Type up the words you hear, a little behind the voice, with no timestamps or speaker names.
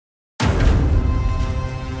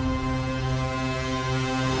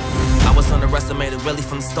it really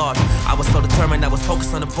from the start. I was so determined, I was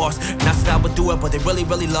focused on the bars, and I said I would do it, but they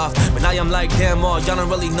really laughed. But now I'm like, damn, y'all don't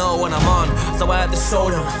really know what I'm on, so I had to show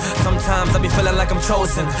them. Sometimes I be feeling like I'm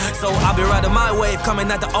chosen, so I'll be riding my wave,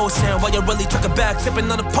 coming at the ocean, while you're really trucking back, tipping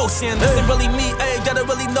on the potion. This ain't really me, ayy, gotta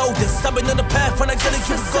really know this. I've been on the path when I get it,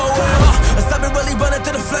 keep going. I've been really running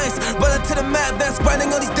to the flames, running to the map, then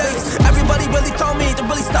spreading all these days. Everybody really told me to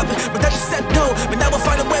really stop it, but that just said no. But now we'll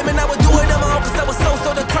find a way, man, I would do it on my own, cause I was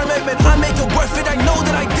so determined, man. I make it worth it, I know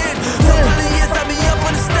that I did. So it really is, I be up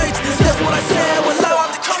on the stage, that's what I said, well, now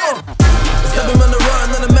I'm the kid. I've been on the run,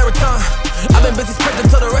 on the marathon. I've been busy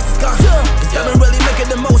sprinting till the rest is gone. I've been really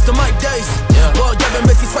making the most of my days. Well, I've been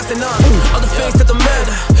busy stressing on all the things that don't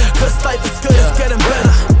matter, cause life is good, it's getting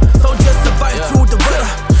better. So just survive through the weather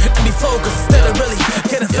and be focused instead of really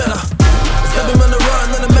getting better. I've been on the run,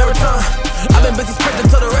 on the marathon. I've been busy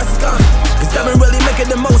sprinting till the rest is gone. Cause I've been really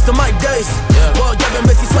making the most of my days. Well, I've been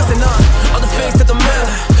busy stressing on all the things that don't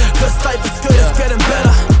matter, cause life is good, it's getting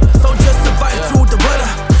better. So just survive through the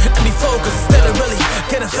weather and be focused instead of really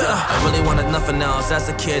getting better. I really wanted nothing else as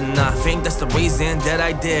a kid, and I think that's the reason that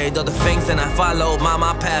I did all the things that I followed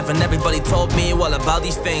my path. And everybody told me all about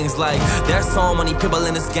these things, like there's so many people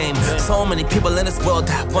in this game, so many people in this world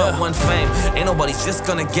that want one fame. Ain't nobody's just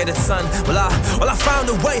gonna get it, son. Well I found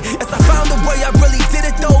a way, yes I found a way, I really did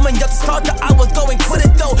it though. Man, you just thought that I was going quit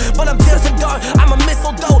it though, but I'm dancing dark, I'm a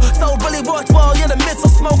missile though. So really watch while you're the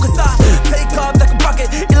missile smoke, cause I take off like a rocket,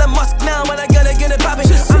 Elon Musk now, and I gotta get it poppin'.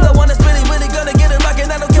 I'm the one that's really gonna get it rockin'.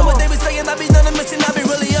 I don't care what they be saying, I be on a mission, I be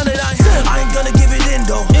really on it. I ain't gonna give it in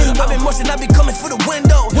though. I been motion, I be coming through the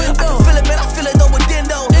window. I can feel it, man, I feel it though within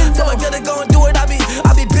though. So I gotta go and do it, I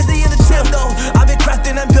be busy in the gym though. I be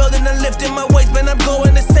crafting and building and lifting my weights, man, I'm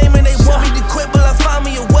going the same, and they want me to quit, but I found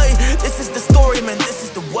me a way. This is the story, man, this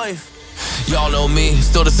is the wave. Y'all know me,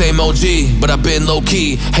 still the same OG, but I've been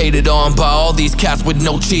low-key, hated on by all these cats with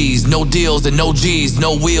no cheese. No deals and no G's,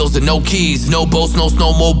 no wheels and no keys, no boats, no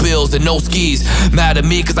snowmobiles and no skis. Mad at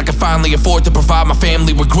me cause I can finally afford to provide my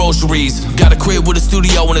family with groceries. Got a crib with a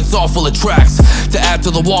studio and it's all full of tracks, to add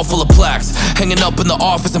to the wall full of plaques, hanging up in the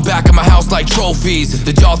office and back of my house like trophies.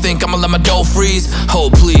 Did y'all think I'ma let my dough freeze? Oh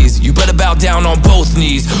please, you better bow down on both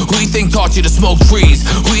knees. Who you think taught you to smoke trees?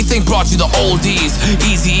 Who you think brought you the oldies?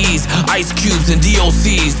 Easy-E's, Ice Cubes and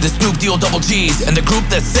DOCs, the Snoop D-O double G's, and the group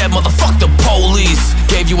that said motherfuck the police.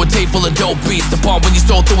 Gave you a tape full of dope beats to pump when you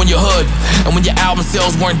stole through in your hood, and when your album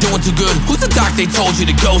sales weren't doing too good. Who's the doc they told you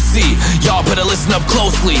to go see? Y'all better listen up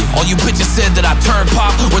closely. All you bitches said that I turned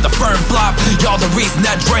pop with a firm flop. Y'all the reason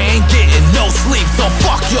that Dre ain't getting no sleep. So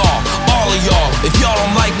fuck y'all, all of y'all. If y'all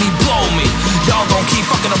don't like me, blow me. Y'all gon' keep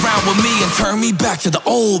fucking around with me and turn me back to the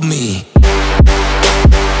old me.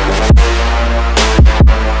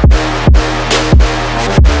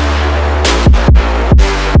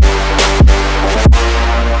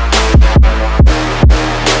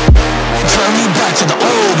 To the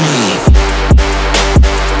old me.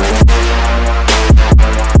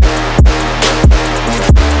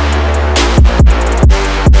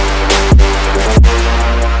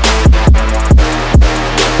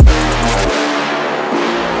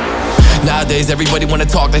 Nowadays everybody wanna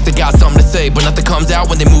talk like they got something to say, but nothing comes out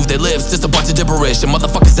when they move their lips. Just a bunch of gibberish, and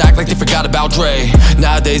motherfuckers act like they forgot about Dre.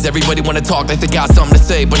 Nowadays everybody wanna talk like they got something to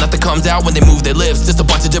say, but nothing comes out when they move their lips. Just a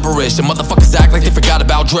bunch of gibberish, and motherfuckers act like they forgot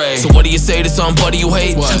about Dre. So what do you say to somebody you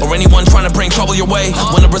hate? What? Or anyone trying to bring trouble your way?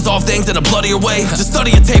 Wanna resolve things in a bloodier way? Just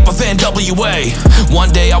study a tape of NWA.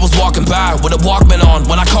 One day I was walking by with a Walkman on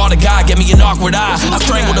when I caught a guy, gave me an awkward eye. I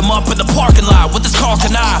strangled him up in the parking lot with this car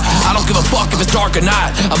can I don't give a fuck if it's dark or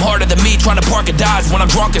not. I'm harder than me trying to park a Dodge when I'm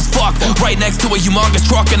drunk as fuck, right next to a humongous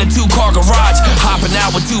truck in a 2-car garage. Hopping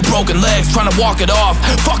out with 2 broken legs, trying to walk it off.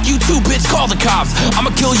 Fuck you too, bitch, call the cops.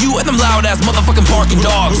 I'ma kill you and them loud ass motherfucking barking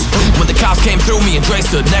dogs. When the cops came through me and Dre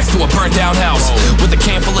stood next to a burnt down house with a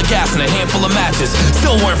can full of gas and a handful of matches,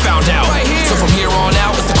 still weren't found out. So from here on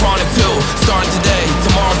out it's the Chronic 2. Starting today,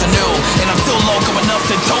 tomorrow's the new, and I'm still loco enough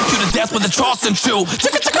to choke you to death with a Charleston chew.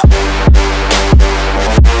 Chicka chicka.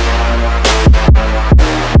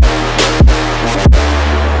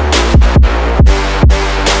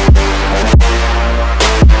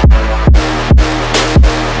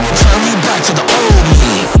 To the old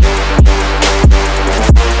me.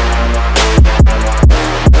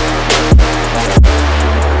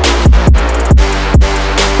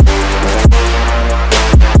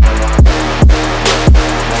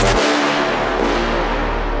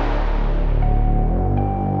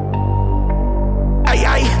 Ay,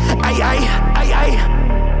 ay,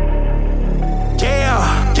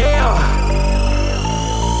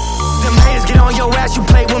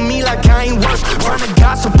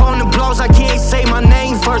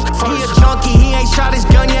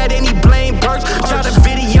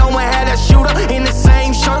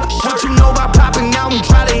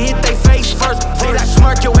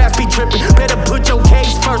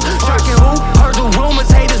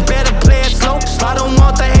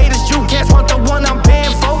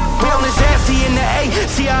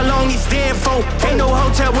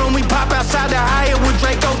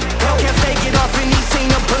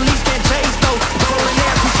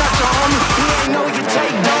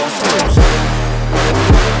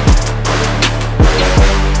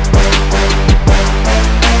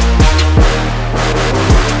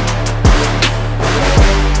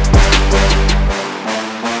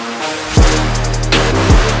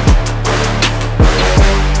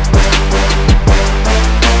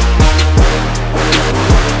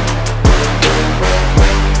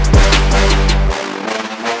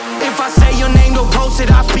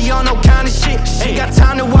 on no kind of shit. Ain't got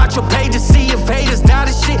time to watch your page to see if haters die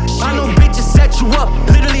to shit. I know bitches set you up,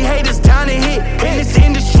 literally haters down to hit. In this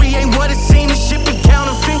industry ain't what it seems, this shit be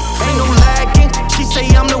counterfeit. Ain't no lagging. She say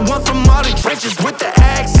I'm the one from all the trenches with the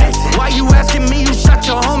accent. Why you asking me? You shot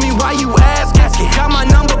your homie, why you asking? Got my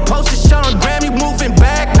number posted, shot on Grammy, moving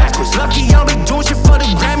backwards. Lucky I don't be doing shit for the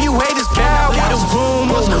gram, you haters cow. The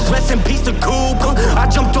rumors, rest in peace to Cougar. I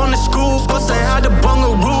jumped on the school bus and had a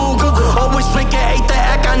bungaroo. Always drinking, hate the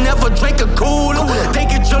act, I never drank a cooler. They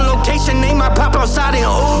get your location, name I pop outside in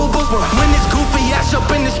Uber. When this goofy ass up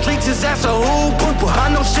in the streets, his ass a hooper. I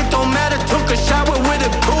know shit don't matter, took a shower with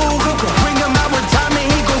a cougar. Bring him out with time and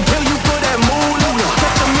he gon' kill you for that moolah.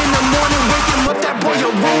 Catch him in the morning, wake him up, that boy a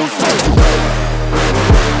rooster.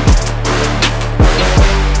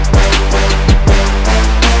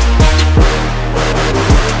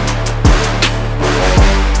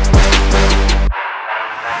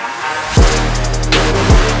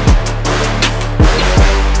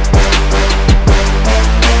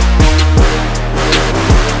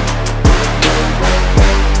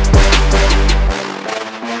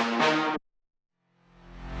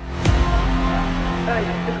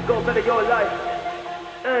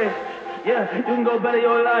 Yeah, you can go better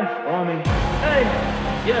your life on me. Hey,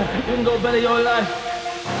 yeah, you can go better your life.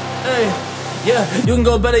 Hey, yeah, you can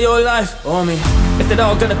go better your life on me. Is it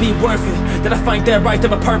all gonna be worth it? Did I find that right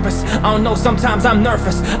of a purpose? I don't know, sometimes I'm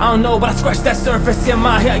nervous. I don't know, but I scratch that surface in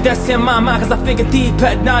my head, that's in my mind, cause I think it deep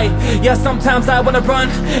at night. Yeah, sometimes I wanna run,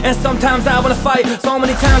 and sometimes I wanna fight. So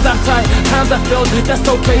many times I've tried, times I failed, that's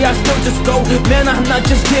okay, I still just go. Man, I'm not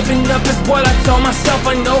just giving up, it's what I tell myself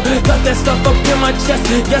I know. Got that stuff up in my chest,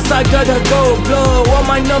 yes I gotta go. Blow all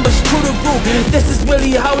my numbers through the roof, this is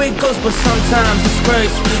really how it goes. But sometimes it's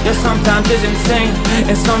crazy, yeah, sometimes it's insane.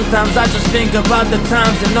 And sometimes I just think about the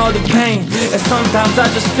times and all the pain. And sometimes I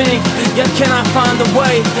just think, yeah, can I find a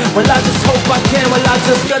way? Well, I just hope I can. Well, I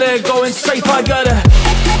just gotta go and strafe, I gotta.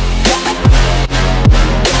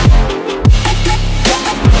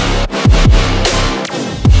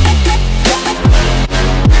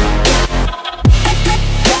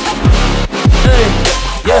 Hey,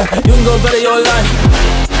 yeah, you can go better your life.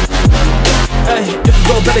 Hey, you can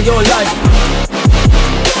go better your life.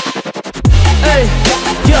 Hey,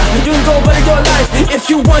 yeah, you can go better your life. If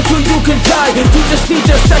you want to, you can try. You just need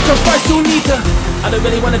to sacrifice, you need to. I don't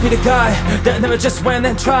really wanna be the guy that never just went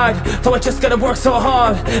and tried. So I just gotta work so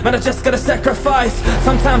hard, man, I just gotta sacrifice.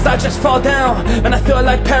 Sometimes I just fall down, and I feel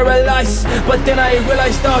like paralyzed. But then I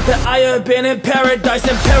realized that I have been in paradise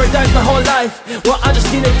my whole life. Well, I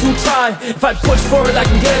just needed to try. If I push for it, I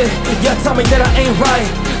can get it. Yeah, tell me that I ain't right,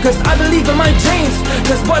 cause I believe in my dreams.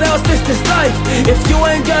 Cause what else is this life? If you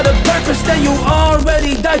ain't got a purpose, then you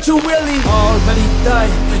already died. You really already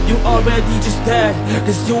died. You already just dead.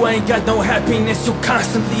 Cause you ain't got no happiness, you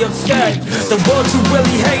constantly upset. The world you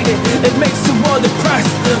really hate it, it makes you all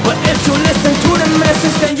depressed. But if you listen to the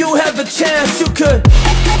message, then you have a chance. You could.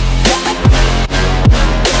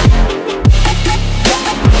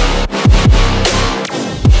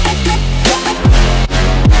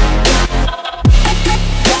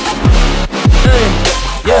 Hey,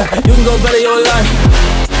 yeah, you can go better your life.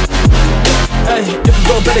 Hey, you can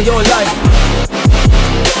go better your life.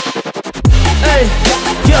 Hey,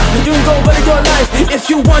 yeah, you can go better your life. If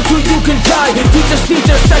you want to, you can try. You just need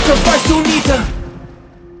to sacrifice, you need to.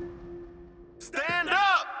 Stand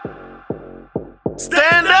up!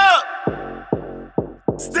 Stand up!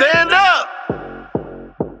 Stand up!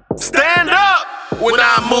 Stand up! When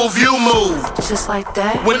I move, you move. Just like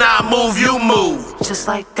that. When I move, you move. Just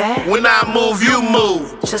like that. When I move, you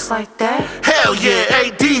move. Just like that. Hell yeah,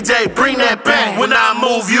 hey DJ, bring that back. When I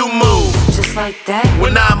move, you move. Just like that.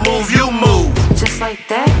 When I move, you move. Just like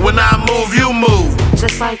that. When I move, you move.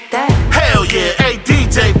 Just like that. Hell yeah, hey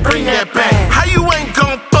DJ, bring that back. How you ain't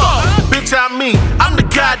gon' fuck? Bitch, I'm the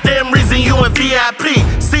goddamn reason you in VIP.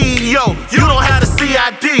 CEO, you don't have the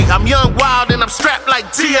CID. I'm young, wild, and I'm strapped like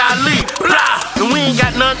T.I. Blah, and we ain't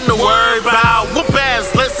got nothing to worry about. Whoop ass,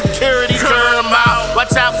 let security turn them out.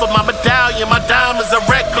 Watch out for my medallion, my diamonds are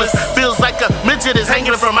reckless. Feels like a midget is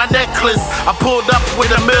hanging from my necklace. I pulled up with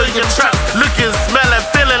 1 million trucks, looking, smelling,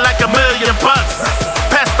 feeling like $1 million bucks.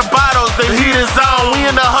 Pass the bottles, the heat is on. We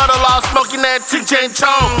in the huddle all smoking that TJ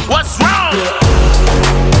Chong. What's wrong?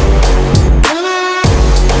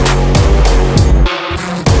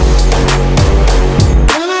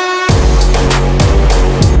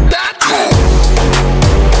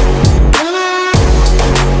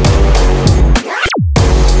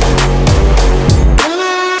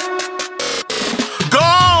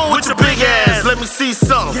 Let me see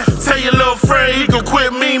something. Tell your little friend he can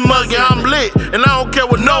quit me mugging. I'm lit, and I don't care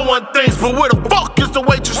what no one thinks. But where the fuck is the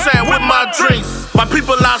waitress drinks. My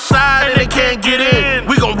people outside and they can't get in.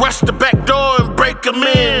 We gon' rush the back door and break them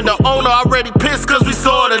in. The owner already pissed cause we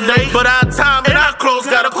saw the late. But our time and our clothes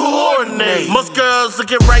gotta coordinate. Most girls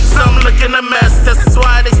looking right, some looking a mess. That's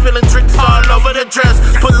why they spilling drinks all over the dress.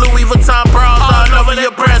 Put Louis Vuitton bras all over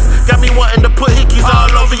your breast. Got me wanting to put hickeys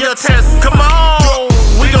all over your chest. Come on,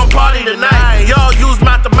 we gon' party tonight. Y'all use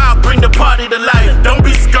mouth to mouth, bring the party to life. Don't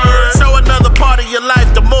be scared, show another part of your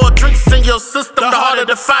life. The more drinks in your system, the harder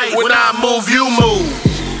to fight. When I move, you move.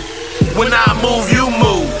 When I move, you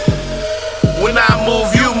move. When I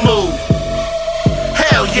move, you move.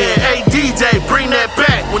 Hell yeah, hey DJ, bring that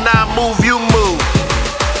back. When I move, you move.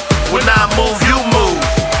 When I move, you move.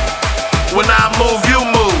 When I move, you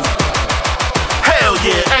move. Hell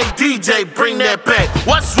yeah, hey DJ, bring that back.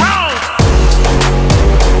 What's wrong?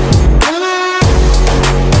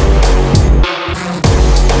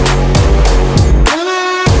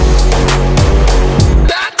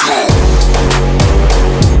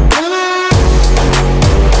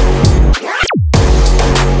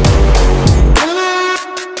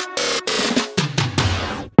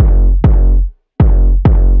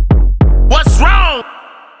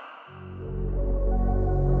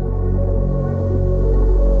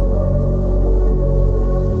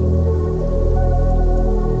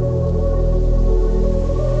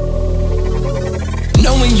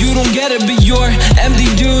 But you're empty,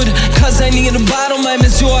 dude. Cause I need a bottle, I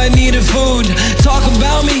miss you, I needed food. Talk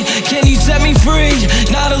about me, can you set me free?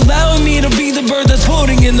 Not allowing me to be the bird that's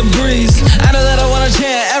floating in the breeze. I know that I wanna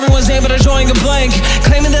chant, everyone's name but I'm drawing a blank.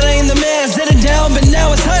 Claiming that I ain't the man, sitting down but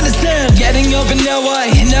now it's time to stand. Getting up and now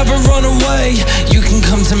I never run away. You can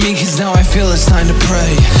come to me cause now I feel it's time to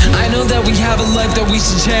pray. I know that we have a life that we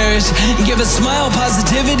should cherish. Give a smile,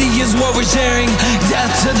 positivity is what we're sharing.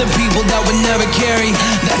 Death to the people that would never carry.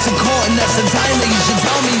 That's a call and that's the time that you should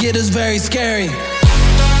tell me it is very scary.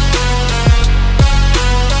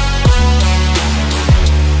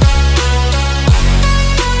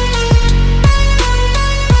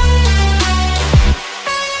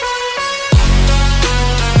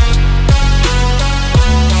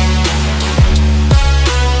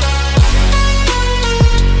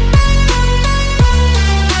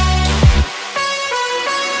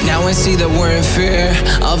 Now I see that we're in fear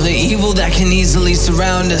of the evil that can easily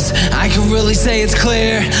surround us. I can really say it's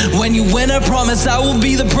clear. When you win, I promise I will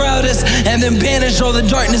be the proudest, and then banish all the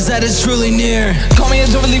darkness that is truly near. Call me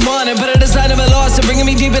as overly wanted, but I decided I lost it. Bringing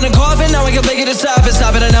me deep in a coffin, now I can beg it to stop it.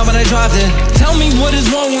 Stop it, I know when I dropped it. Tell me what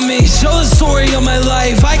is wrong with me, show the story of my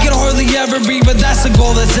life. I can hardly ever be, but that's the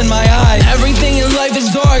goal that's in my eye. Everything in life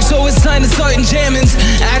is dark, so it's time to start enchantments.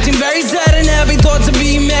 Acting very sad and happy, thought to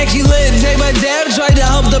be immaculate. Day by day I've tried to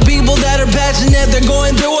help the people that are passionate. They're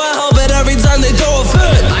going through a hell, but every time they throw a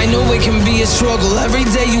fit. I know it can be a struggle. Every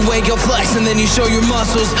day you wake up, flex, and then you show your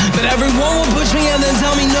muscles. But everyone will push me and then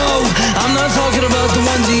tell me no. I'm not talking about the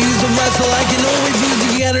ones who use to wrestle. I can always use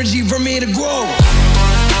the energy for me to grow.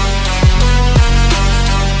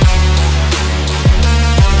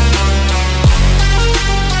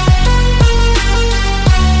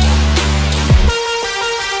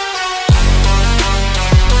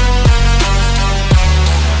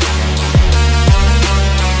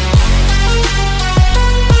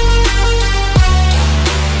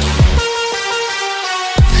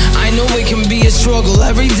 Struggle.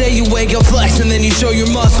 Every day you wake up, flex, and then you show your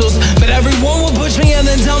muscles. But everyone will push me and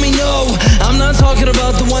then tell me no. I'm not talking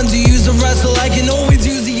about the ones who use to wrestle. I can always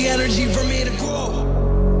use the energy for me to grow.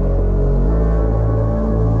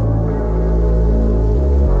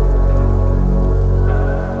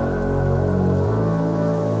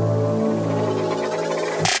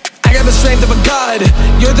 I got the strength of a god.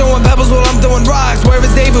 You're throwing pebbles while I'm throwing rocks. Where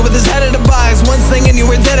is David with his head in a box? One slinging you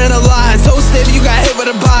were dead and alive. So steady you got hit with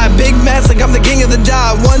a vibe. Big mess like I'm the king of the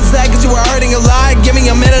dot. One sec cause you were hurting a lot. Give me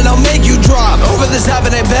a minute, I'll make you drop. Over this top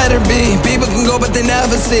and they better be. People can go but they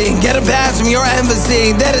never see. Get a pass from your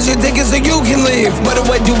embassy. That is your ticket so you can leave. What do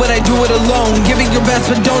I do when I do it alone? Give it your best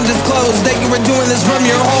but don't disclose that you were doing this from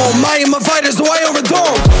your home. I am a fighter so I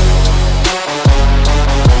overthrow.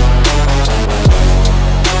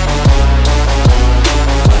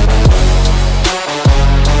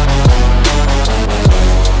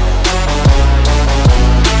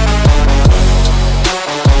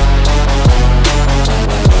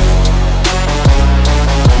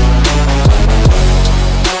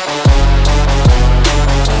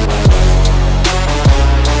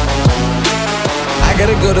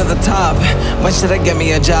 Gotta go to the top. When should I get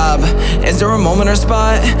me a job? Is there a moment or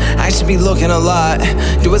spot? I should be looking a lot.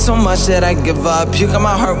 Do it so much that I give up. Puke on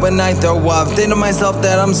my heart when I throw up. Think to myself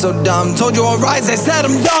that I'm so dumb. Told you I'll rise, I said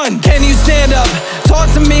I'm done. Can you stand up? Talk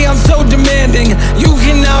to me, I'm so demanding. You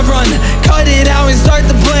cannot run.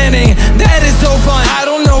 fun. I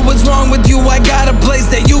don't know what's wrong with you, I got a place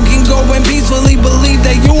that you can go and peacefully believe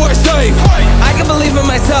that you are safe. I can believe in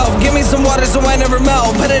myself, give me some water so I never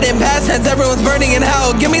melt. Put it in past tense, everyone's burning in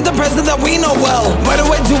hell. Give me the present that we know well. Why do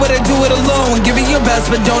I do it? I do it alone. Give it your best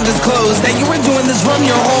but don't disclose that you were doing this from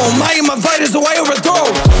your home. I am a fighter so I overthrow.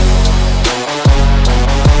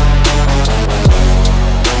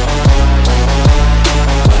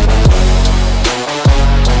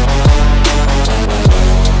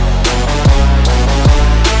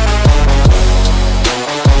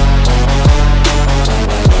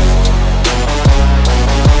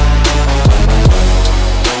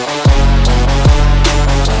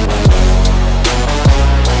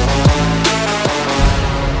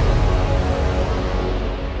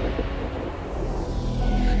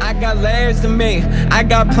 To me, I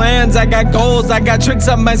got plans, I got goals, I got tricks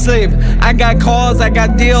up my sleeve. I got calls, I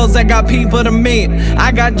got deals, I got people to meet.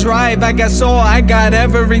 I got drive, I got soul, I got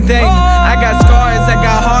everything. I got scars, I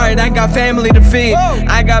got heart, I got family to feed.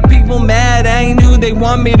 I got people mad, I ain't who they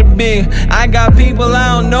want me to be. I got people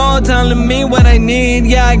I don't know telling me what I need.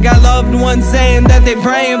 Yeah, I got loved ones saying that they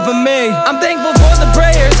praying for me. I'm thankful for the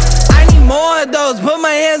prayers, I need more of those. Put my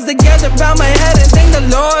hands together, bow my head and thank the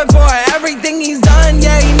Lord for everything He's done.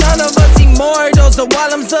 Yeah, none of us immortal, so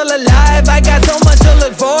while I'm still alive, I got so much to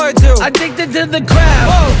look forward to. Addicted to the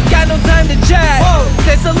crowd, got no time to chat.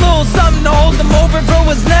 There's a little something to hold them over for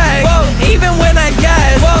what's next. Even when I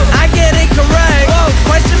guess, I get it correct.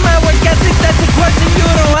 Question my work ethic, that's a question you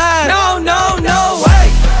don't have. No way.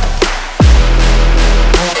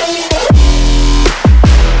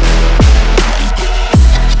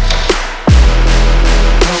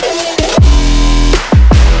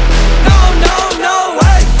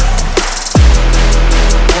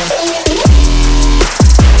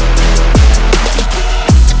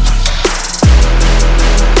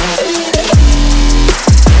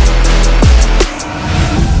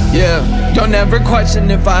 Don't ever question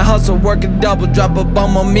if I hustle, work a double. Drop a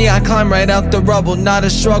bum on me, I climb right out the rubble. Not a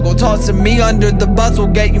struggle, tossing me under the bus will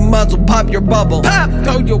get you muzzled, pop your bubble. Pop!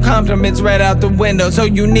 Throw your compliments right out the window, so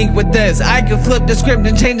unique with this. I can flip the script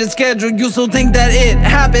and change the schedule. You still think that it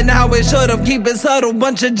happened how it should've. Keep it subtle,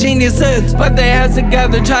 bunch of geniuses. Put their heads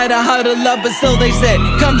together, try to huddle up, but still they sit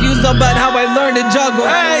confused about how I learned to juggle.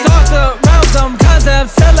 Hey. Toss around some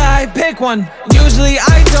concepts till I pick one. Usually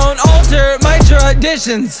I don't alter my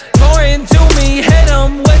traditions. Foreign to me, hit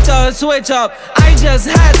them with a switch up. I just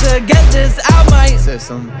had to get this out my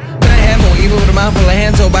system. But I have more evil with a mouth full of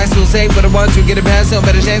hands, so I still safe. But I want to get it past, no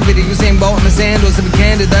better chance. But you same boat in the sand, or some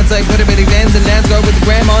candid. That's like put a bit of vans and NASCAR with the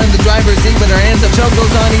grandma in the driver's seat with her hands up. Show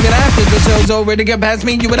goes on even after the show's over. To get past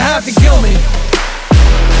me, you would have to kill me.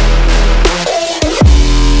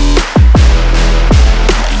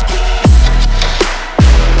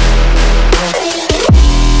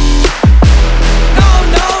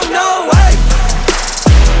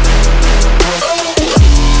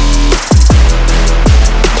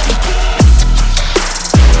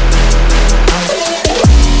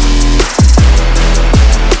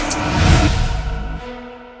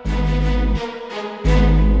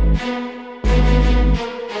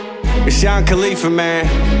 John Khalifa, man.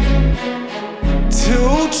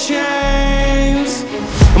 2 Chainz.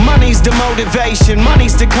 Money's the motivation,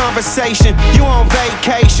 money's the conversation. You on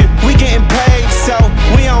vacation, we getting paid, so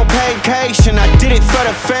we on vacation. I did it for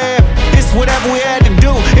the fam, it's whatever we had to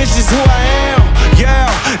do, it's just who I am. Yeah,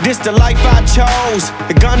 this the life I chose.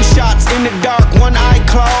 The gunshots in the dark, one eye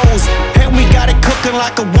closed. And we got it cooking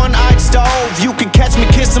like a one-eyed stove. You can catch me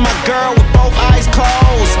kissing my girl with both eyes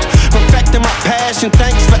closed. Perfecting my passion,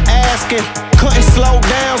 thanks for asking. Couldn't slow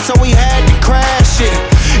down, so we had to crash it.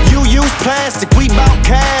 You use plastic, we bout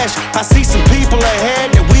cash. I see some people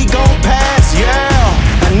ahead that we gon' pass, yeah.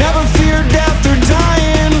 I never fear death or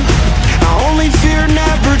dying, I only fear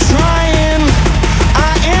never trying.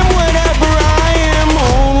 I am whatever I am,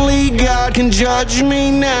 only God can judge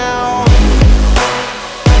me now.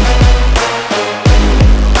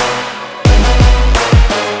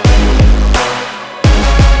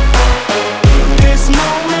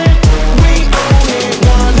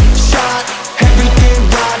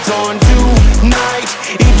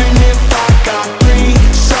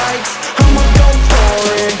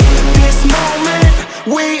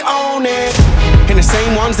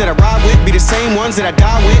 That I ride with, be the same ones that I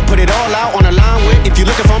die with. Put it all out on the line with. If you're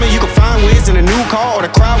looking for me, you can find Wiz in a new car or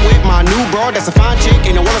the crowd with. My new broad, that's a fine chick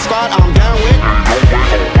in the Waller squad, I'm down with.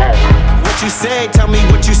 What you say, tell me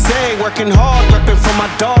what you say. Working hard, repping for my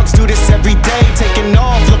dogs. Do this every day, taking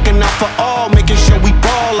off, looking out for all, making sure we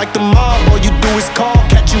ball like the mob. All you do is call,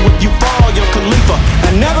 catch you if you fall. Yo, Khalifa,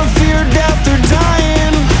 I never fear death or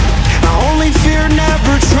dying, I only fear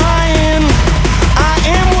never trying.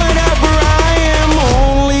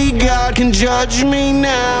 judge me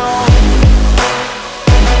now.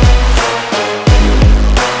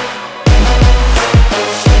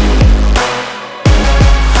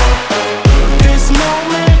 This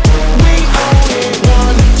moment, we own it.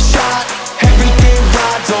 One shot, everything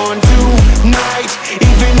rides on tonight.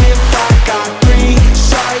 Even if I got 3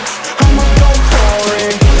 strikes, I'ma go for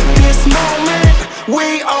it. This moment, we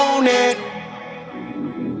own it.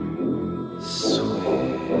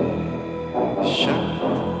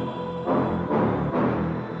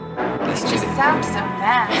 You sound so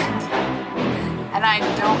mad, and I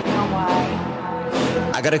don't know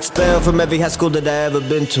why. I got expelled from every high school that I ever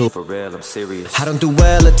been to. For real, I'm serious. I don't do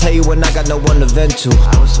well, I tell you when I got no one to vent to.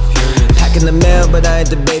 I was so furious. Packing the mail, but I ain't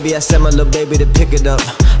the baby. I sent my little baby to pick it up.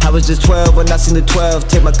 I was just 12 when I seen the 12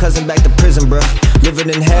 take my cousin back to prison, bruh. Living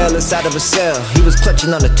in hell inside of a cell. He was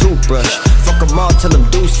clutching on a toothbrush. Fuck them all, tell them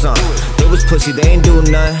do something. They was pussy, they ain't do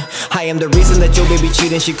nothing. I am the reason that your baby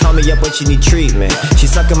cheating. She call me up when she need treatment. She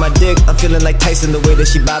sucking my dick, I'm feeling like Tyson the way that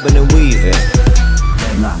she bobbing and weaving.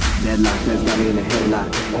 Deadlock, deadlock, that's got me in a headlock.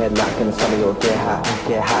 Headlock in the summer, you'll get hot,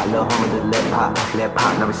 little homie, the lip pop,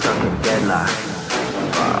 now we stuck in deadlock.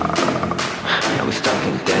 Now we stuck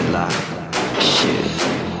in deadlock. Shit.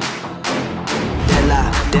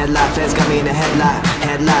 Deadlock, feds got me in a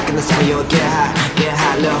headlock in the summer, you'll get hot,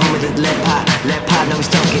 little homie, the lip pop, now we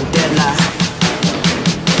stuck in deadlock.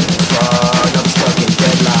 Now we stuck in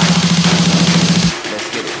deadlock. Let's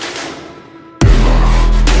get it.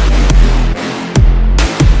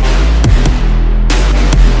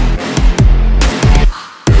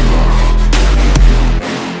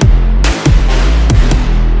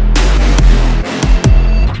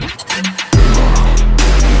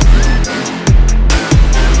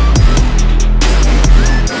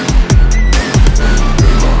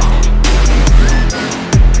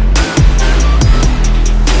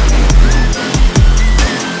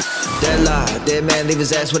 Dead man leave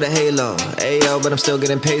his ass with a halo. Ayo, but I'm still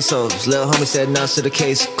getting pesos. Lil' homie said no to the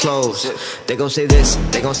case closed. They gon' say this,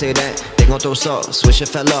 they gon' say that, they gon' throw salt. Swisha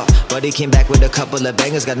fell off, but he came back with a couple of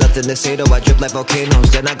bangers. Got nothing to say though, I drip like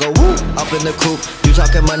volcanoes. Then I go woo, up in the coop. You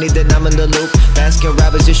talking money, then I'm in the loop. Baskin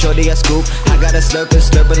robbers, you shorty, I scoop. I got a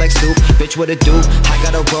slurping like soup. Bitch, what it do? I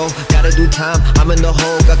gotta roll, gotta do time. I'm in the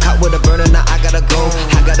hole, got caught with a burner, now I gotta go.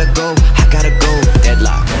 I gotta go.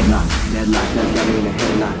 Deadlock, that's got me in a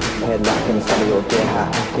headlock in the summer, you'll get hot,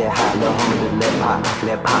 little homie, the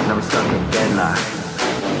lip pop, now we stuck in deadlock.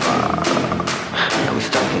 Now we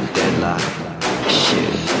stuck in deadlock.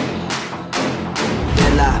 Shit.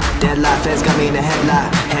 Deadlock, feds got me in a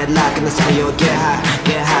headlock in the summer, you'll get hot,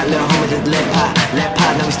 little homie, the lip pop,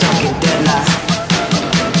 now we stuck in deadlock.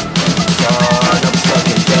 Now we stuck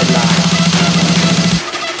in deadlock.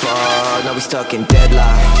 Now we stuck in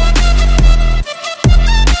deadlock.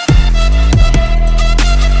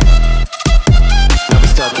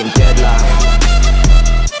 Stuck in deadlock.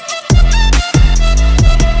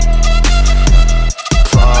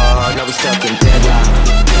 Fuck, now we stuck in deadlock.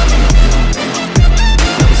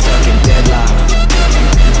 Now we stuck in deadlock.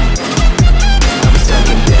 Now we stuck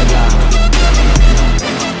in deadlock.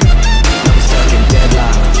 Now we stuck in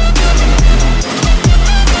deadlock.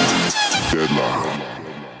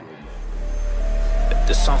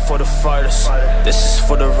 This song for the fighters, this is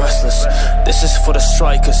for the wrestlers, this is for the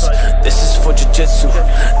strikers, this is for jiu-jitsu,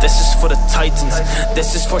 this is for the titans,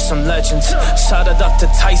 this is for some legends. Shout out to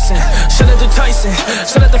Tyson, shout out to Tyson,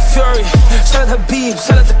 shout out to Fury, shout out to Habib,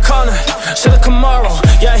 shout out to Conor, shout out to Kamaru,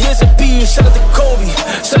 yeah here's a beat, shout out to Kobe,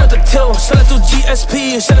 shout out to Till, shout out to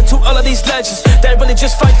GSP, shout out to all of these legends that really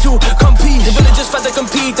just fight to compete, they really just fight to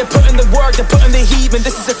compete, they put in the work, they put in the heat, and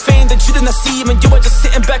this is a fame that you did not see, man, you are just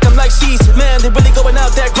sitting back, I'm like she's, man, they really going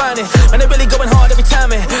out there grinding, and they really going hard every time,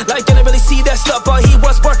 man. Like didn't really see that stuff, but he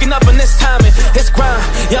was working up in this time, and his grind,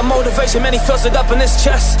 yeah, motivation, man, he feels it up in his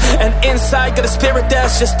chest, and inside got a spirit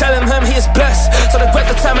that's just telling him he is blessed. So they grab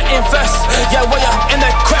the time and invest, yeah, while you're in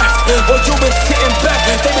that craft, while you been sitting back,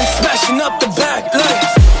 they been smashing up the back, like.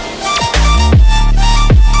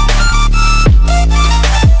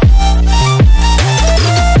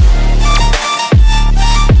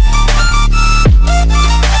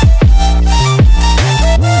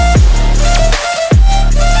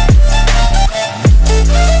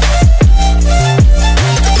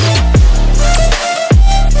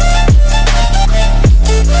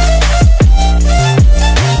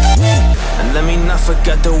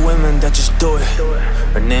 Forget the women that just do it.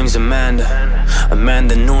 Her name's Amanda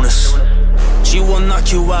Nunes. She will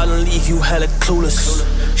knock you out and leave you hella clueless.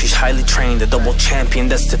 She's highly trained, a double champion,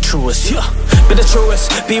 that's the truest. Yeah, be the truest,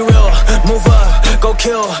 be real, move up, go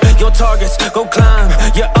kill your targets, go climb,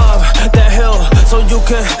 you're up that hill, so you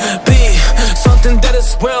can be something that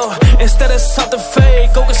is real. instead of something fake.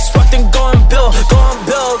 Go construct and go and build, go and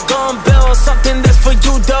build, go and build something that's for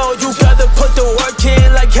you though. You gotta put the work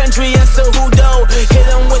in like Henry and Cejudo. Hit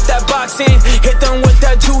them with that boxing, hit them with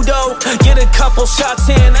that judo. Get a couple shots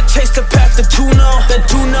in, I chase the path that you know.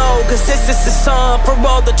 Cause this is the song for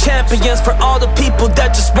all the champions, for all the people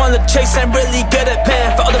that just wanna chase and really get it,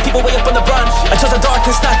 man. For all the people way up on the run, I chose the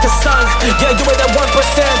darkness, not the sun. Yeah, you were that 1%,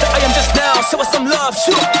 I am just now, show us some love,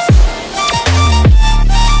 shoot.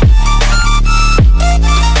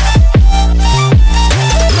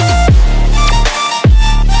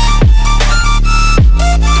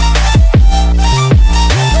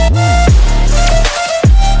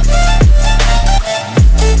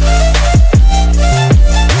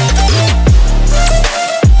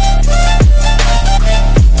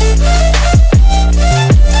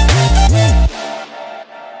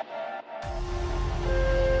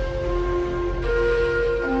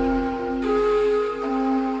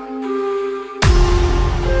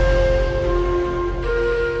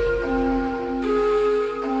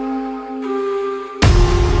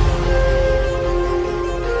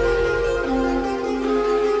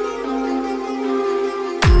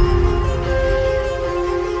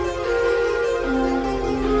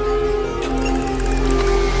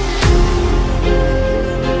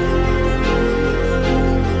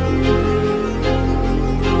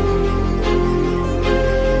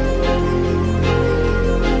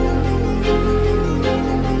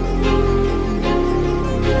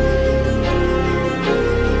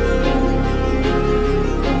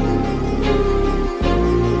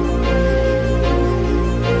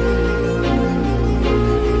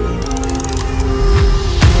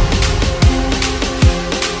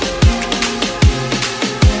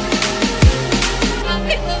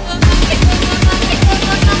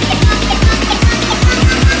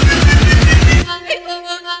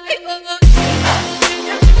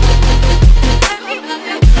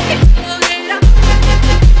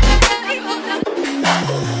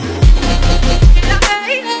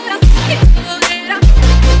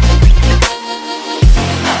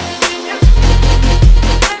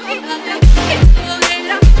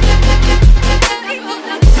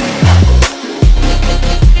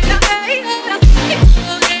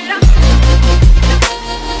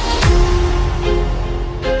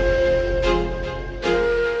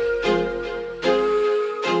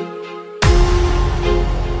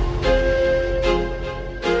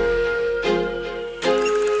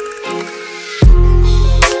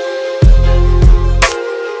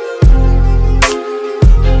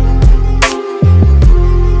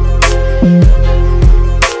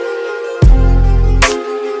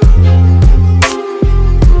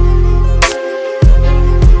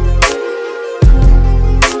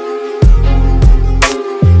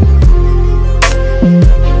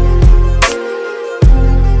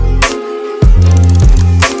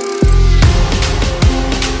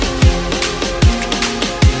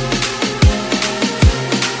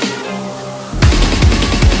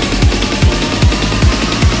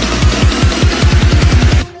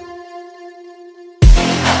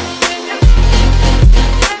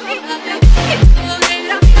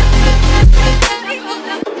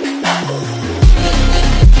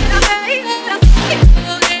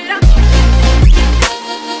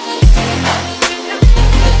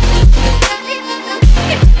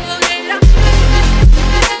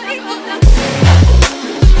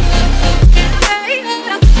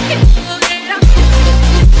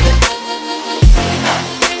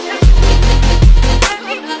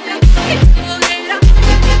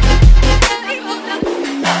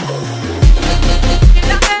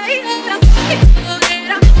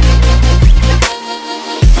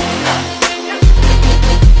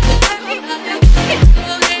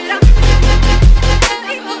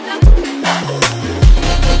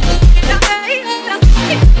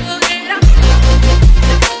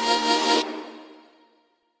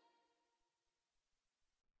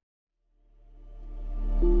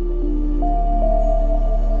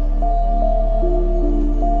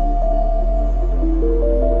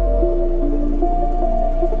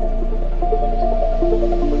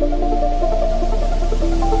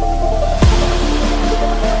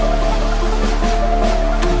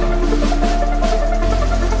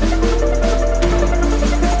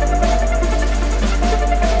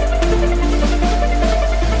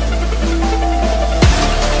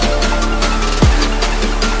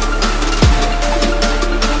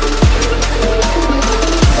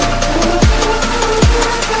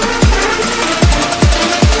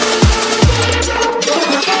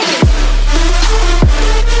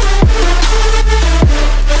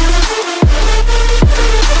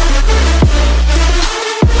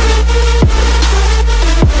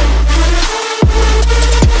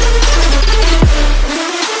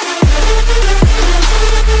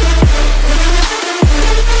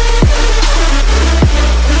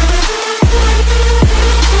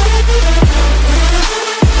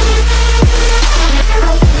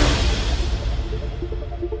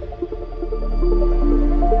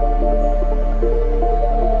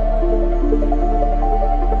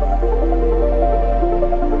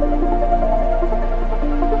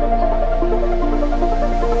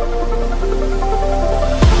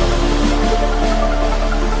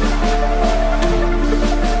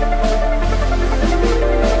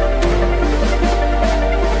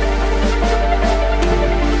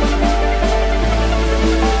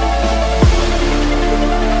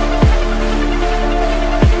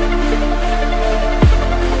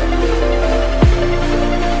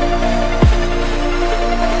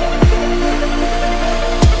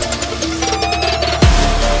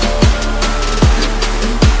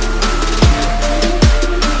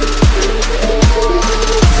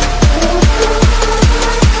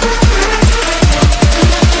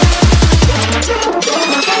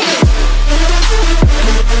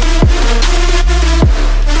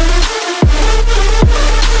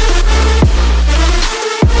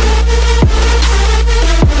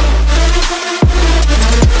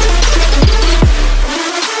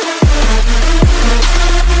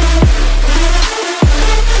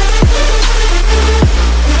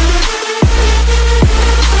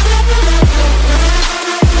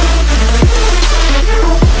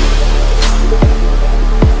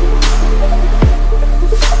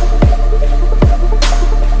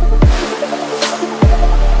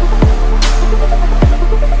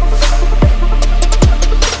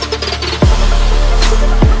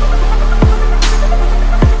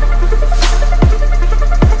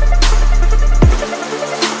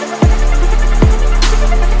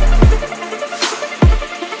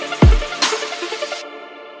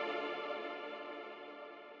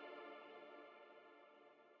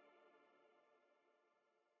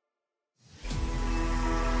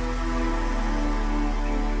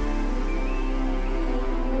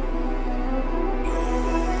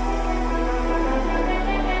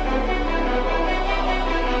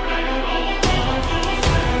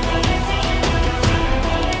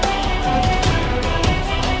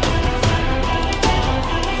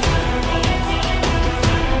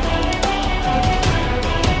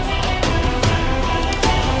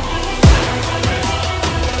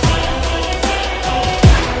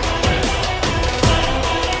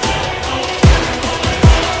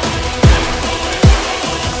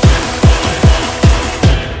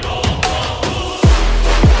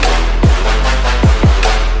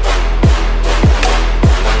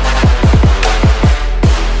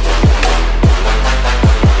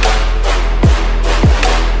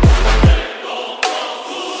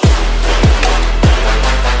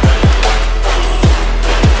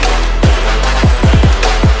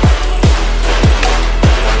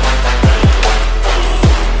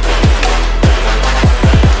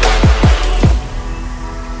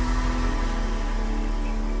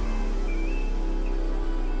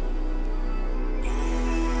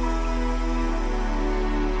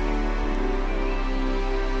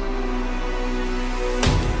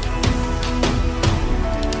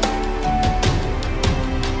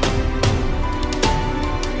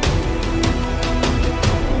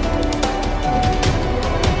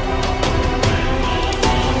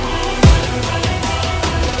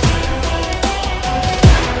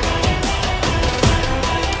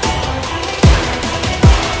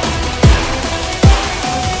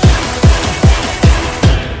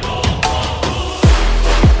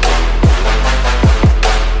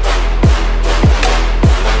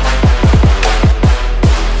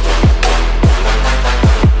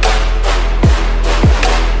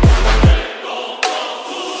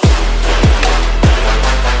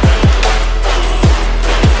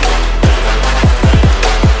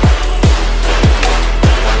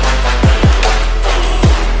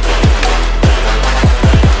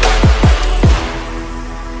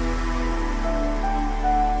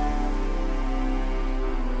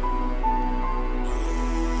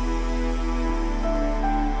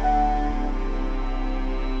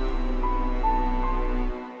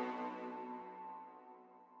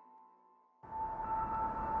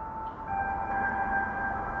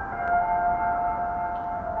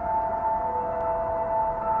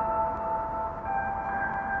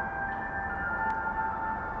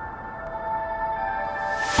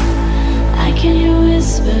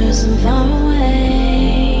 far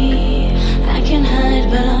away. I can hide,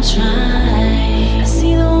 but I'll try. I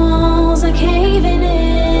see the walls are caving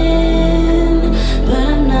in, but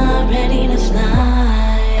I'm not ready to fly.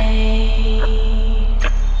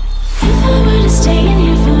 If I were to stay in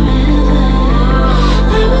here forever,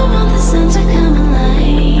 I would want the sun to come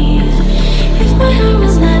alive. If my heart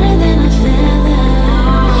was lighter than a feather,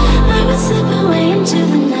 I would slip away into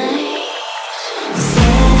the night.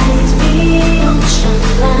 Send me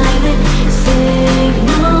ultraviolet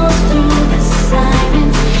signals through the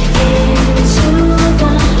silence into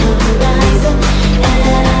the horizon.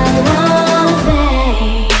 Elevate.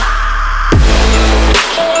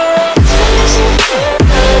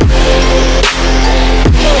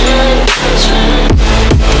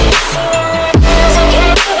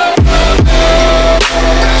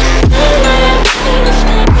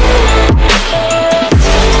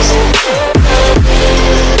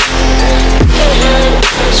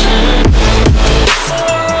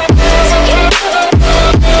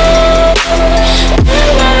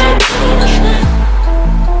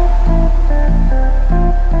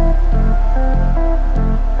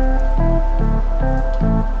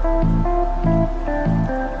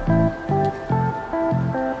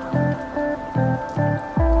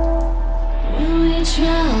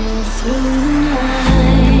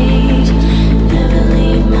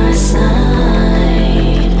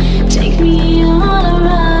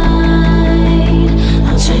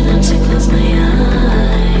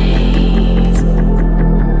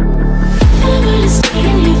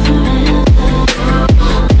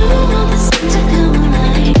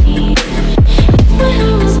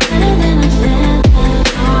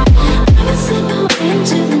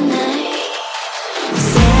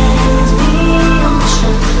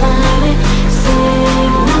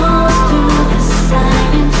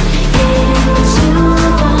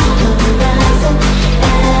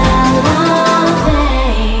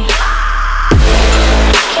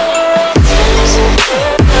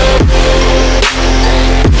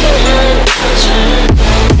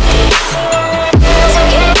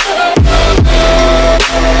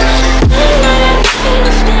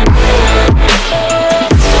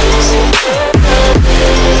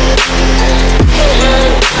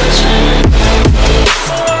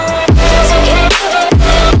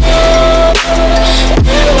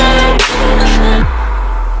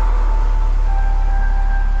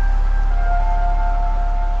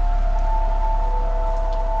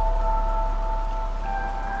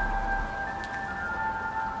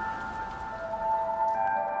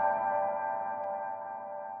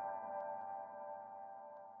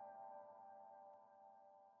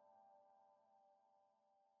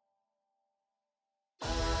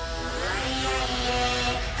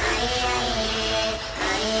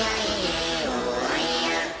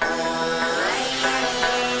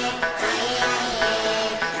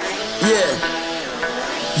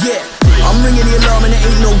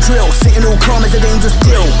 Sitting all calm is a dangerous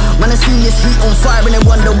deal. Man, I seen this heat on fire and they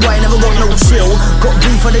wonder why I never got no chill. Got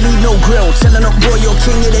beef, I don't need no grill. Telling up, boy, you're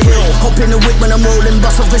king of the hill. Hop in the whip when I'm rolling,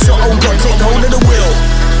 bust off the shot, oh God, take hold of the wheel.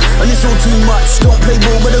 And it's all too much, don't play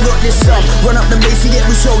ball, but I got this up. Run up the bass, you get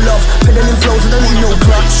we show love. Pedaling flows, I don't need no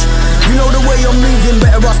clutch. You know the way I'm moving,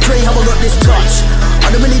 better ask Trey how I got this touch.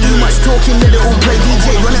 I don't really do much talking, let it all play.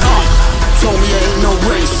 DJ, run it up. Told me it ain't no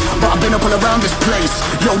race, but I've been up all around this place.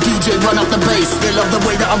 Yo DJ, run up the bass. They love the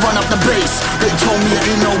way that I run up the bass. They told me it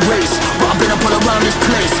ain't no race, but I've been up all around this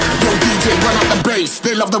place. Yo DJ, run up the bass.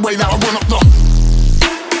 They love the way that I run up the...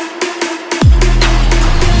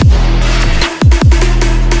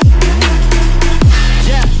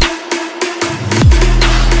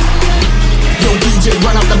 Yo DJ,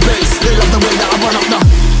 run up the bass. They love the way that I run up the...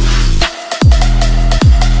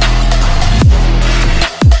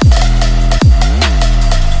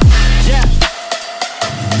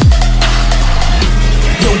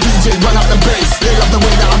 Run up the bass, they love the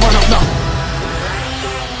way that I run up the...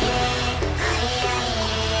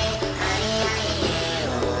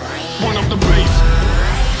 Run up the bass.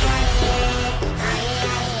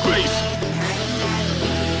 Bass.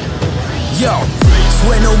 Yo,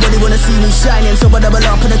 swear nobody wanna see me shining, so I double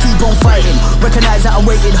up and I keep on fighting. Recognize that I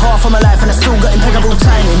waited half of my life and I still got impeccable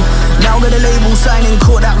timing. Now got a label signing,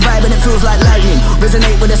 caught that vibe and it feels like lightning.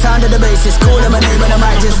 Resonate with the sound of the bassist, call them a name and I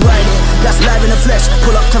might just write it. That's live in the flesh,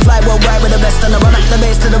 pull up to fly worldwide with the best. And I run up the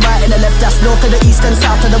bass to the right and the left. That's north to the east and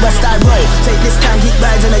south to the west I roll. Take this time, keep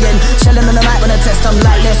rising again. Shelling on the mic when I test, I'm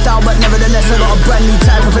like their style, but nevertheless I got a brand new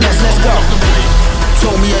type of finesse, let's go.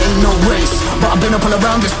 Told me it ain't no race, but I've been up all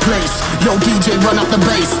around this place. Yo DJ, run up the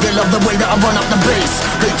bass. They love the way that I run up the bass.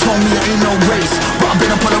 They told me it ain't no race, but I've been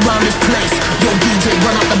up all around this place. Yo DJ,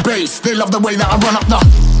 run up the bass. They love the way that I run up the...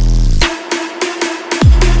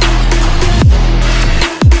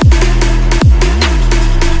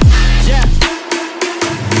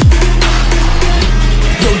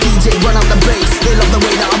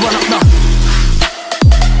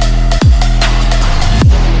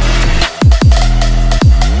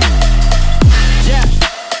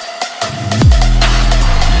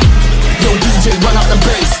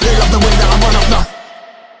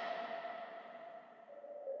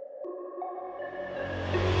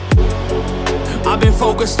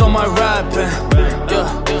 focused on my rapping.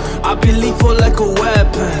 Yeah, I be lethal like a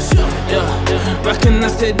weapon. Yeah,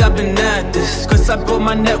 recognize that I've been at this, cause I built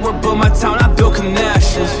my network, built my town, I built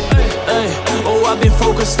connections. Ay, oh, I've been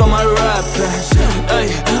focused on my rapping.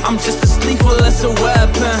 Ay, I'm just as lethal as a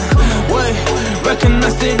weapon. Wait,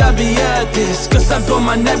 recognize that I be at this, cause I built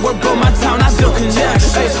my network, built my town, I built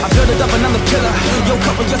connections. Ay, I built it up and I'm the killer. Yo,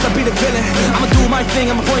 couple years I be the villain. I'ma do my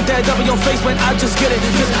thing, I'ma point that W on your face when I just get it.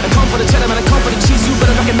 Cause I come for the cheddar, man, I come for the cheese. You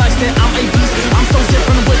better recognize that I'm a beast. I'm so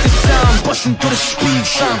different with this sound, busting through the speed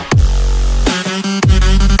sound.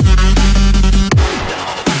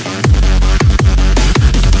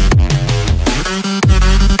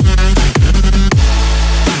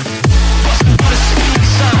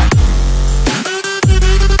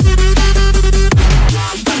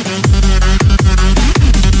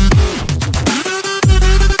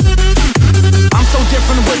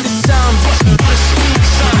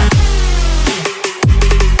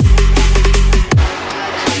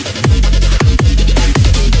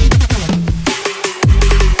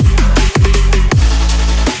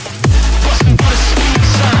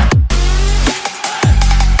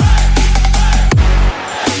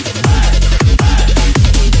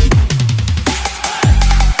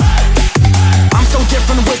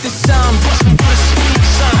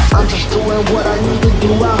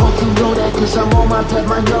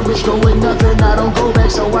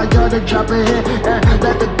 Drop a hit and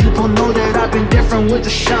let the people know that I've been different with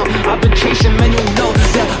the sound. I've been chasing, man, you know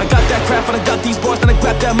that I got that craft and I got these boys, and I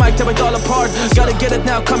grab that mic, tear it all apart. Gotta get it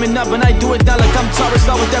now, coming up, and I do it now like I'm Taurus,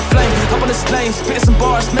 out with that flame. Up on this lane, spitting some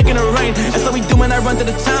bars, making it rain. That's how we do when I run to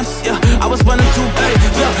the times. Yeah, I was running too big.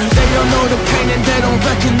 Yeah, they don't know the pain and they don't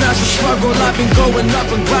recognize the struggle. I've been going up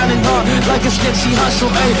and grinding hard like a snitchy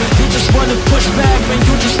hustle. Ay, you just wanna push back, man,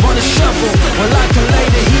 you just wanna shuffle. Well, I can lay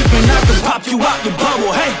the heat and I can pop you out your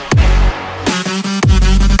bubble. Hey.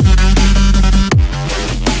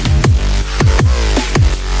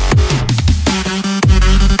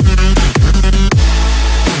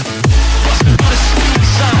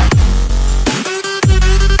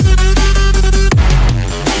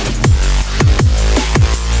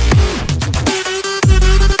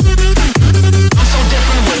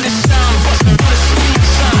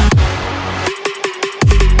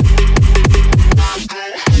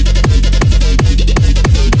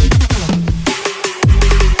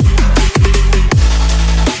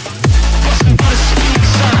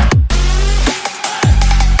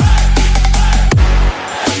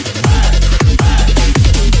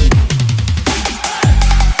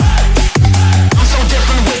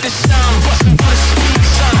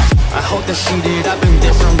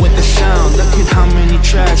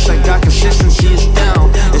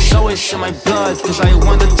 Cause I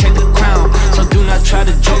want to take the crown. So do not try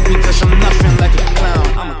to joke me, cause I'm nothing like a clown.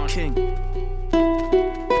 I'm a king.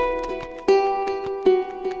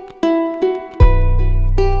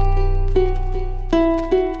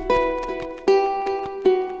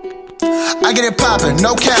 I get it poppin',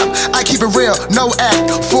 no cap, I keep it real, no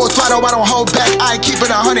act. Full throttle, I don't hold back, I keep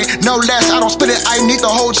it 100, no less. I don't split it, I need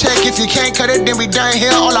the whole check. If you can't cut it, then we done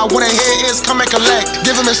here. All I wanna hear is come and collect.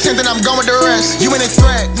 Give him a cent, then I'm going with the rest. You ain't a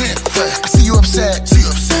threat, I see you upset.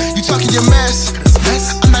 You talking your mess,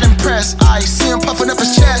 I'm not impressed. I see him puffing up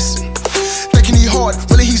his chest. Thinking he hard,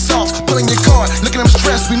 really he soft, pulling your card. Look at him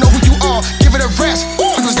stressed, we know who you are, give it a rest.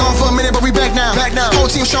 We was gone for a minute, but we back now. Whole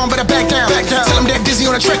team showing, better back down. Tell him they're dizzy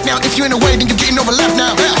on the track now. If you in the way, then you getting overlapped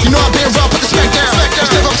now. You know I'm being raw, put the smack down.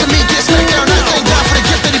 Step up to me, get smacked down. I thank God for the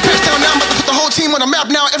gift that he passed down. Now I'm about to put the whole team on the map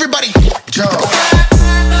now. Everybody, jump.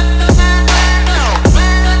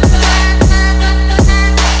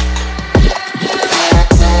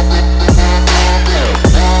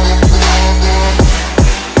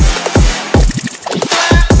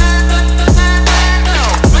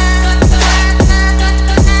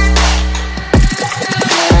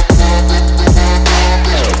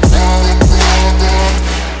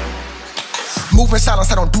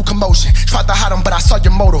 Silence, I don't do commotion. Tried to hide them, but I saw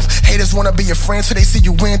your motive. Haters wanna be your friends, so they see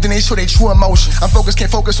you win, then they show their true emotion. I'm focused,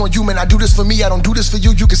 can't focus on you, man. I do this for me, I don't do this for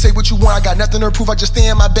you. You can say what you want, I got nothing to prove. I just stay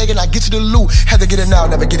in my bag and I get to the loot. Had to get it now,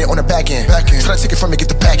 never get it on the back end. Try to take it from me, get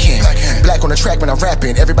the backhand. Black on the track when I'm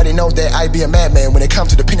rapping. Everybody knows that I be a madman. When it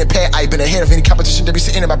comes to the pen and pad, I been ahead of any competition that be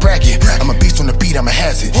sitting in my bracket. I'm a beast on the beat, I'm a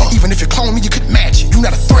hazard. Even if you clone me, you couldn't match it. You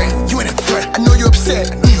not a threat, you ain't a threat. I know you're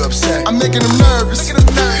upset, I'm making them nervous. Look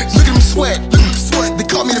at them sweat. They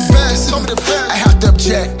call me the best. I have to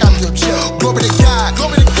object. Glory to God.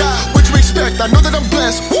 What you expect? I know that I'm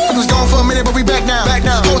blessed. I was gone for a minute, but we back now.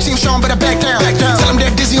 Whole team showing, better back down. Tell them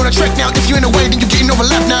they're dizzy on the track now. If you in the way, then you getting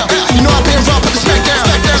overlapped now. You know I'm being raw, put the smack down.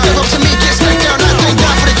 Step up to me, get smacked down. I thank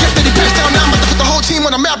God for the gift that he passed down. Now I'm about to put the whole team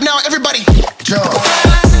on the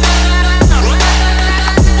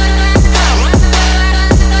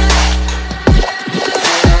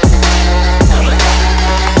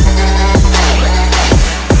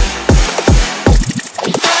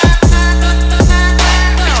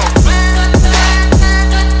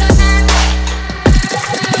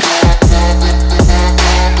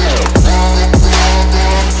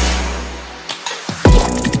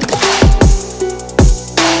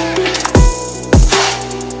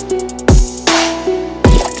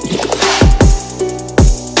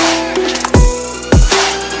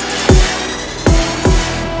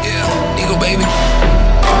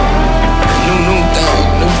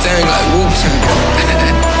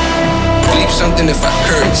than if I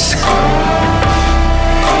curse.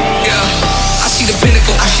 Yeah, I see the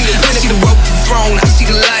pinnacle, I see the rope, the throne, I see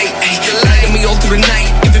the light, lighting me all through the night,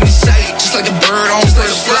 giving me sight, just like a bird on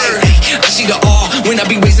first flight. I see the awe when I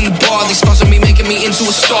be raising the bar. These scars on me making me into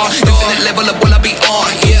a star. Infinite level up will I be on,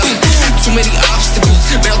 yeah. Too many obstacles,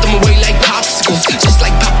 melt them away like popsicles. Just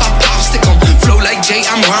like popsicle, flow like Jay,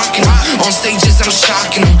 I'm rocking them. On stages I'm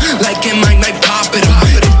shocking them, like in my night pop it up.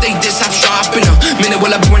 But if they diss, I'm dropping them. Minute will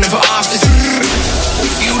I be running for office.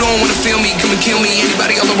 If you don't wanna feel me, come and kill me.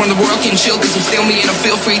 Anybody all around the world can chill, cause I'm still me. And I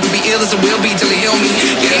feel free to be ill as I will be till they heal me.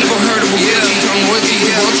 You ain't never heard of a real G, I'm worthy.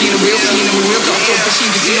 The world team, the real scene, and we real talk. So for she,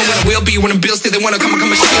 cause you know what I will be. When I'm built, still they wanna come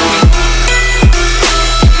and steal me.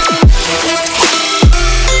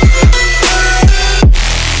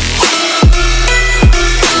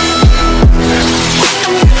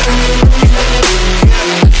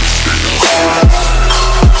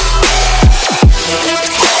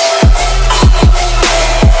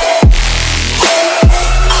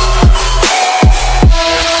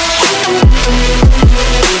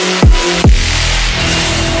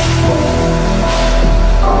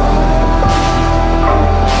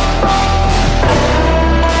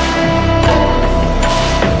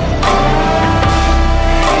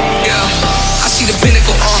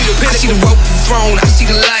 I see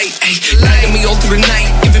the light, lighting me all through the night,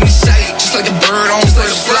 giving me sight, just like a bird on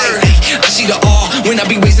first flight. I see the awe when I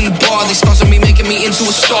be raising the bar. These scars on me making me into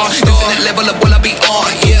a star. Infinite level up will I be on,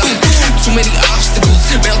 yeah. Too many obstacles,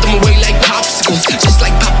 melt them away like popsicles. Just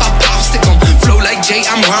like popsicle, flow like Jay,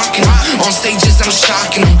 I'm rocking them. On stages I'm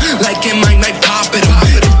shocking them, like in my night pop it up.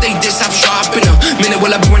 But if they diss, I'm dropping them. Minute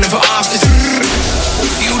will I be running for office.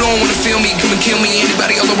 If you don't wanna feel me, come and kill me.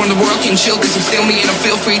 Anybody all around the world can chill, cause I'm still me. And I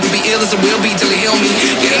feel free to be ill as I will be till they heal me.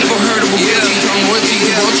 You ain't never heard of a real G, I'm worthy. The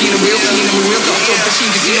world team, the real scene, and we real talk. So for she,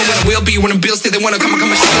 cause you know what I will be. When I'm built, still they wanna come and steal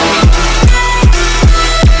me.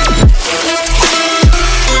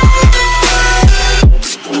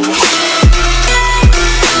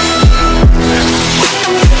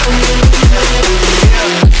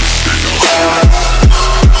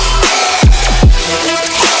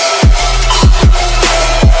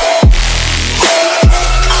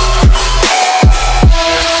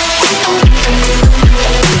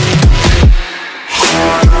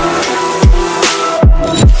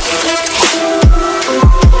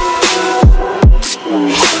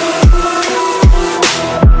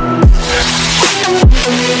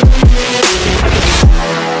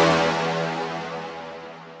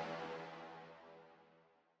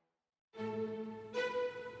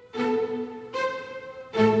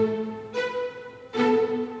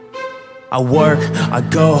 I work, I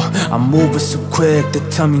go, I'm moving so quick. They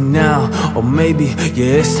tell me now, or maybe,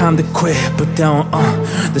 yeah, it's time to quit. But they don't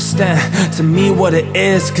understand to me what it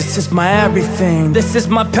is, cause it's my everything. This is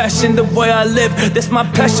my passion, the way I live. This my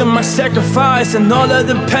passion, my sacrifice, and all of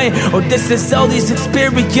the pain. Oh, this is all these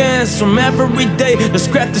experiences from every day. They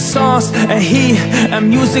scrap the songs and heat and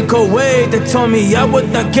music away. They told me I would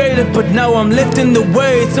not get it, but now I'm lifting the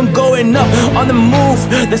weights. I'm going up on the move,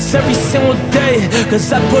 that's every single day. Cause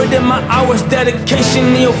I put in my hours, dedication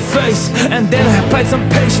in your face. And then I applied some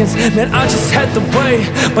patience, then I just had to wait.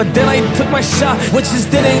 But then I took my shot, which just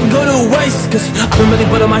didn't go to waste. Cause I've been really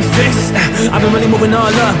putting my face, I've been really moving all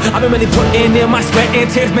up. I've been really putting in my sweat and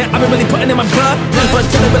tears, man, I've been really putting in my blood. But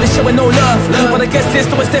till I'm really showing no love, but I guess it's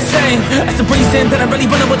always the same. That's the reason that I'm really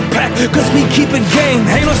running with the pack, cause we keep it game.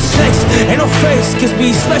 Ain't no snakes, ain't no face, cause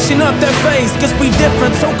we slashing up that face. Cause we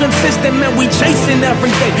different, so consistent, man, we chasing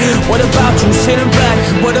every day. What about you sitting back?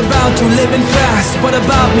 What about you living fast? What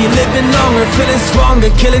about me living longer, feeling stronger,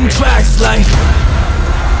 killing tracks like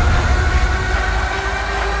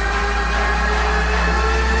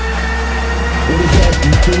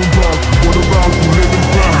what about you living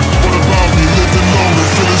fast? What about me living longer,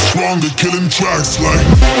 feeling stronger, killing tracks like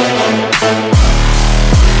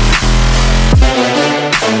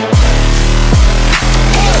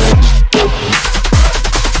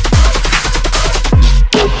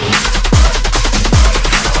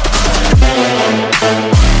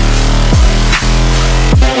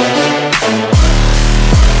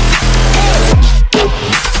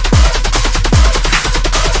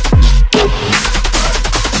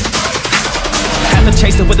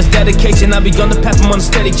chasing with this dedication. I be on the path of I'm on a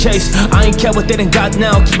steady chase. I ain't care what they done got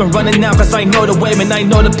now. Keep on running now, cause I know the way, man. I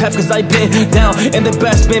know the path, cause I been down. And the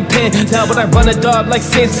best been pinned down. But I run a dog like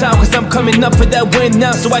Sin Town, cause I'm coming up for that win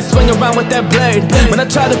now. So I swing around with that blade. When I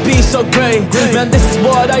try to be so great, man, this is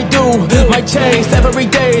what I do. My chase every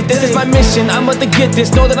day. This is my mission. I'm about to get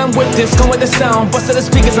this. Know that I'm with this. Come with the sound. Bust to the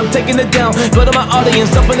speakers, I'm taking it down. Building my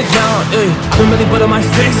audience up on the ground. I've been really putting my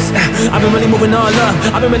fist. I've been really moving all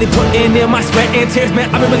up. I've been really putting in my sweat and tears, man.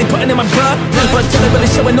 I've been really putting in my blood. But till they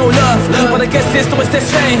really showing no love. But I guess it's always the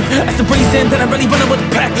same. That's the reason that I'm really running with the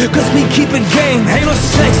pack. Cause we keep it game. Ain't no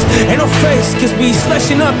snakes, ain't no face. Cause we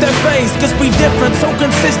slashing up that face. Cause we different, so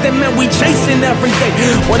consistent, man. We chasing every day.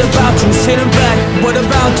 What about you sitting back? What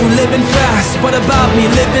about you living fast? What about me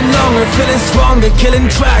living longer, feeling stronger, killing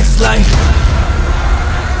tracks like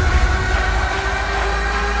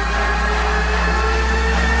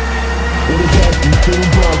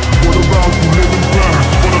What about you living fast?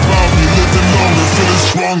 What about me living longer, feeling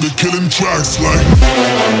stronger, killing tracks like